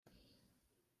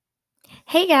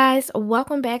Hey guys,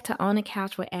 welcome back to On the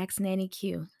Couch with Ask Nanny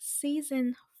Q,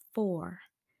 Season 4.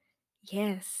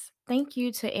 Yes, thank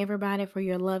you to everybody for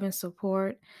your love and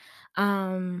support.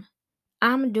 Um,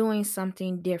 I'm doing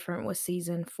something different with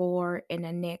Season 4 in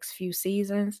the next few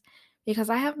seasons because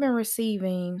I have been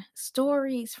receiving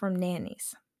stories from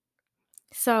nannies.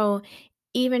 So,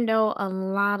 even though a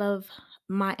lot of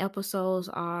my episodes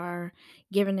are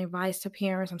giving advice to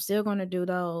parents, I'm still going to do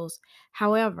those.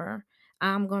 However,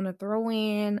 I'm going to throw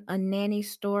in a nanny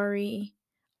story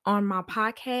on my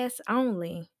podcast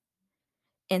only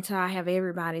until I have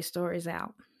everybody's stories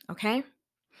out. Okay?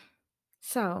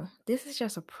 So, this is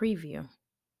just a preview.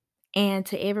 And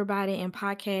to everybody in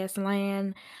podcast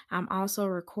land, I'm also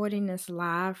recording this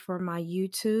live for my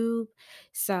YouTube.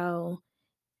 So,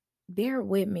 bear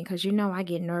with me because I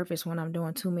get nervous when I'm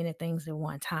doing too many things at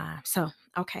one time. So,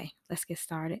 okay, let's get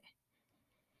started.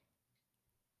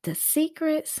 The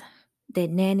secrets that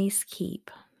nannies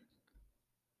keep.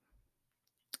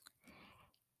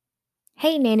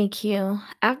 Hey, Nanny Q.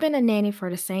 I've been a nanny for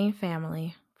the same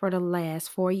family for the last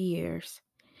 4 years.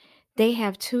 They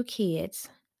have two kids,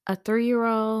 a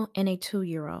 3-year-old and a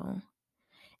 2-year-old.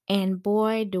 And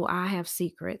boy, do I have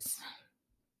secrets.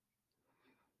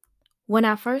 When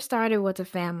I first started with the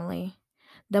family,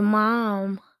 the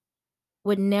mom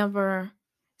would never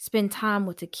spend time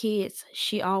with the kids.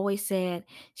 She always said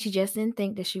she just didn't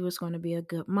think that she was going to be a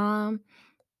good mom.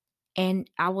 And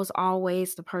I was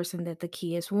always the person that the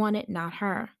kids wanted, not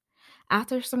her.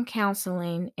 After some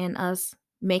counseling and us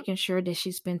making sure that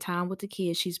she spent time with the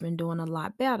kids, she's been doing a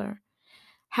lot better.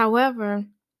 However,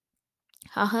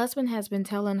 her husband has been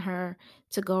telling her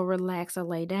to go relax or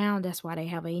lay down. That's why they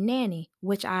have a nanny,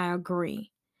 which I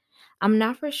agree. I'm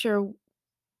not for sure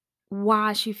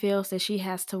why she feels that she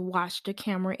has to watch the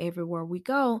camera everywhere we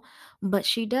go, but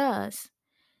she does.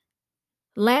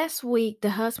 Last week,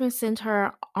 the husband sent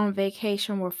her on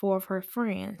vacation with four of her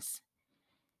friends.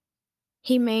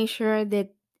 He made sure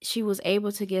that she was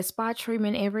able to get spa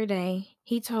treatment every day.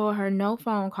 He told her no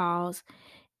phone calls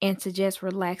and to just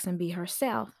relax and be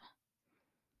herself.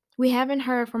 We haven't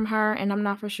heard from her, and I'm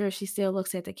not for sure if she still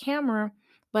looks at the camera,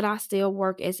 but I still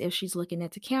work as if she's looking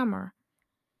at the camera.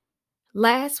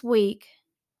 Last week,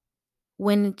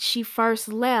 when she first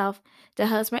left, the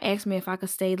husband asked me if I could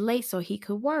stay late so he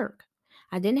could work.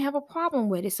 I didn't have a problem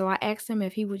with it, so I asked him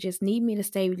if he would just need me to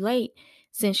stay late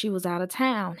since she was out of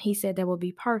town. He said that would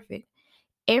be perfect.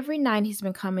 Every night he's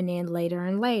been coming in later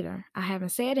and later. I haven't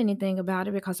said anything about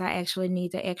it because I actually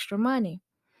need the extra money.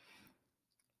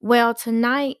 Well,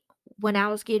 tonight, when I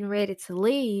was getting ready to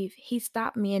leave, he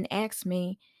stopped me and asked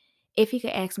me if he could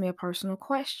ask me a personal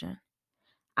question.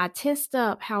 I tensed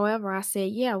up, however, I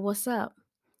said, "Yeah, what's up?"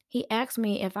 He asked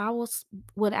me if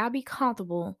would I be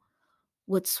comfortable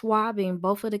with swabbing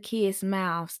both of the kids'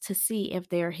 mouths to see if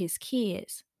they're his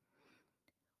kids.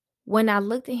 When I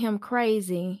looked at him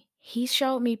crazy, he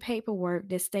showed me paperwork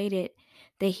that stated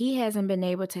that he hasn't been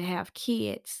able to have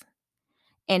kids,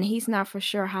 and he's not for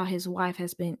sure how his wife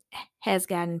has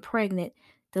gotten pregnant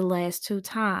the last two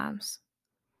times.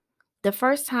 The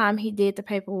first time he did the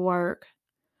paperwork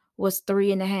was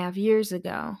 3.5 years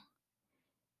ago.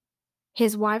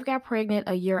 His wife got pregnant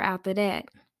a year after that.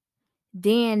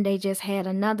 Then they just had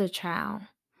another child.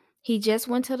 He just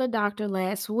went to the doctor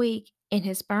last week and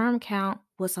his sperm count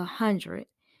was 100.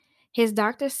 His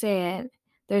doctor said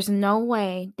there's no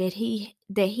way that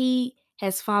he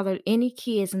has fathered any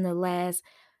kids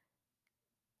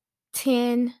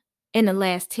ten in the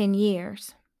last 10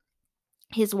 years.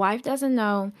 His wife doesn't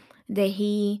know that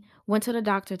he went to the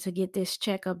doctor to get this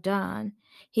checkup done.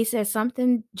 He said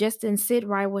something just didn't sit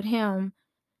right with him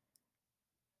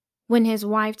when his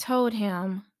wife told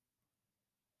him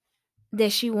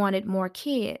that she wanted more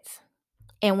kids.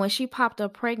 And when she popped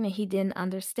up pregnant, he didn't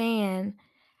understand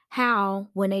how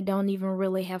when they don't even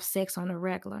really have sex on the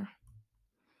regular.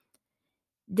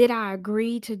 Did I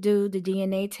agree to do the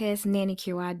DNA test? Nanny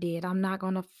Q, I did. I'm not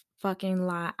going to fucking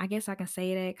lie. I guess I can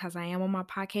say that because I am on my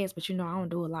podcast, but I don't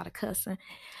do a lot of cussing.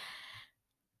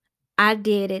 I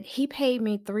did it. He paid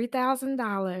me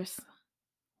 $3,000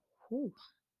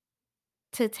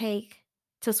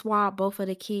 to swab both of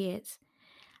the kids.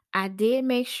 I did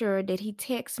make sure that he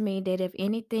texts me that if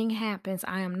anything happens,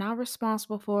 I am not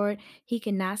responsible for it. He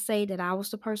cannot say that I was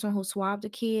the person who swabbed the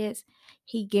kids.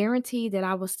 He guaranteed that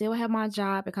I will still have my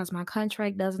job because my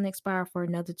contract doesn't expire for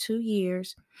another 2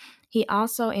 years. He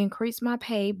also increased my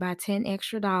pay by 10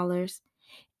 extra dollars.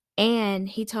 And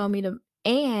he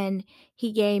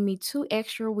gave me 2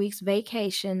 extra weeks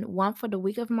vacation, one for the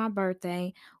week of my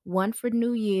birthday, one for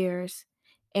New Year's,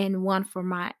 and one for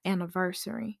my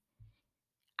anniversary.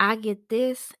 I get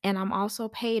this, and I'm also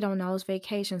paid on those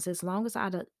vacations as long as I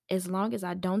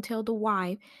don't tell the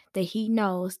wife that he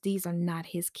knows these are not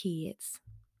his kids.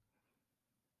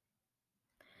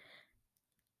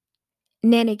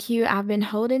 Nanny Q, I've been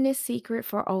holding this secret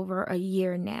for over a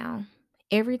year now.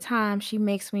 Every time she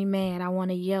makes me mad, I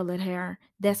want to yell at her.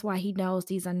 That's why he knows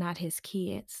these are not his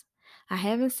kids. I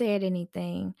haven't said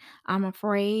anything. I'm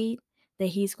afraid that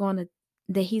he's going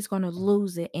to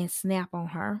lose it and snap on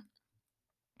her.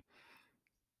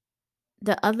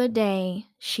 The other day,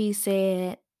 she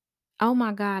said, "Oh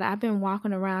my god, I've been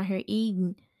walking around here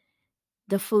eating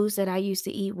the foods that I used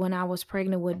to eat when I was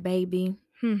pregnant with baby."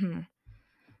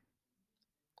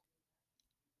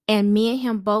 And me and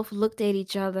him both looked at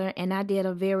each other, and I did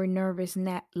a very nervous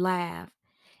laugh.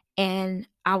 And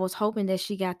I was hoping that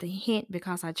she got the hint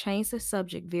because I changed the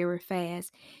subject very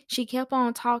fast. She kept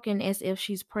on talking as if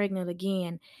she's pregnant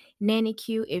again. Nanny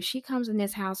Q, if she comes in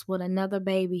this house with another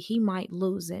baby, he might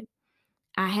lose it.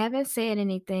 I haven't said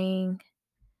anything.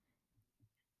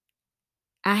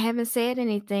 I haven't said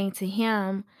anything to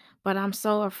him, but I'm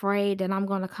so afraid that I'm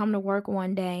going to come to work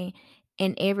one day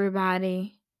and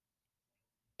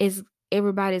is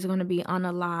everybody's going to be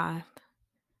unalive.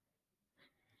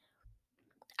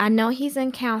 I know he's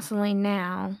in counseling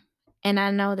now, and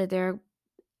I know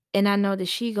that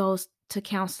she goes to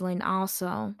counseling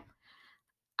also.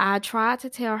 I tried to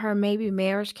tell her maybe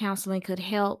marriage counseling could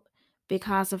help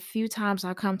because a few times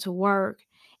I come to work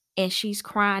and she's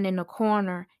crying in the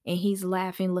corner and he's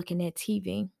laughing looking at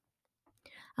TV.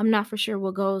 I'm not for sure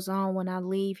what goes on when I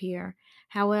leave here.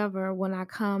 However, when I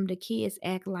come, the kids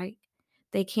act like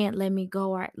they can't let me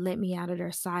go or let me out of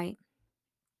their sight.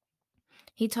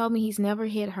 He told me he's never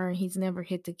hit her and he's never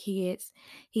hit the kids.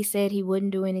 He said he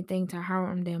wouldn't do anything to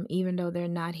harm them, even though they're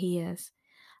not his.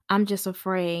 I'm just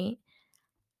afraid.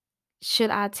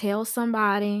 Should I tell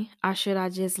somebody or should I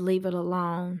just leave it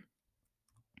alone?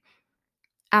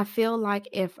 I feel like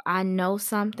if I know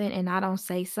something and I don't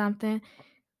say something,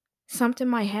 something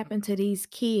might happen to these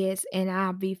kids and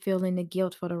I'll be feeling the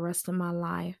guilt for the rest of my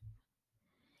life.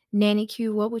 Nanny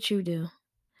Q, what would you do?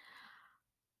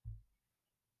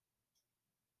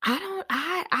 I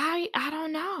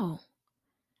don't know.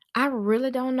 I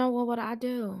really don't know what would I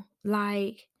do.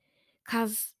 Like,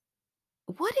 cause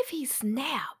what if he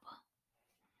snap?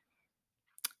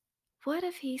 What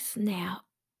if he snap?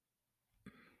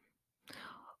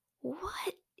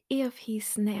 What if he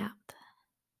snapped?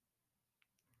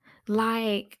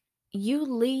 Like, you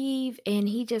leave and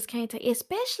he just can't take,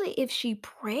 especially if she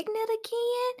pregnant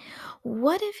again.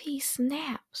 What if he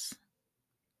snaps?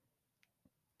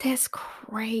 That's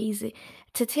crazy.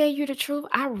 To tell you the truth,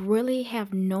 I really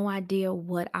have no idea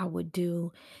what I would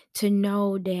do to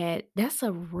know that that's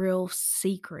a real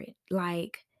secret.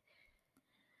 Like,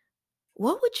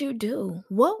 what would you do?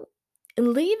 What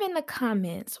Leave in the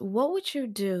comments, what would you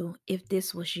do if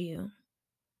this was you?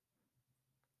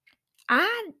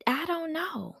 I don't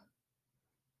know.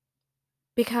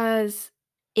 Because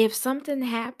if something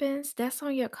happens, that's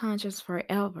on your conscience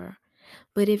forever.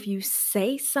 But if you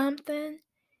say something,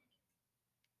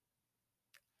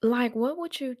 like what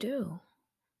would you do?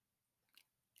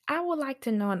 I would like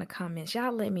to know in the comments.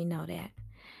 Y'all let me know that.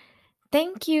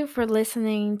 Thank you for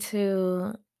listening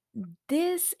to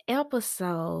this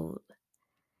episode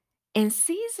in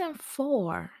season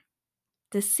 4,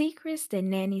 The Secrets That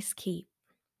Nannies Keep.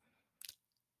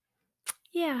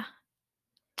 Yeah,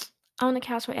 on the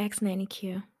couch with X Nanny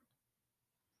Q.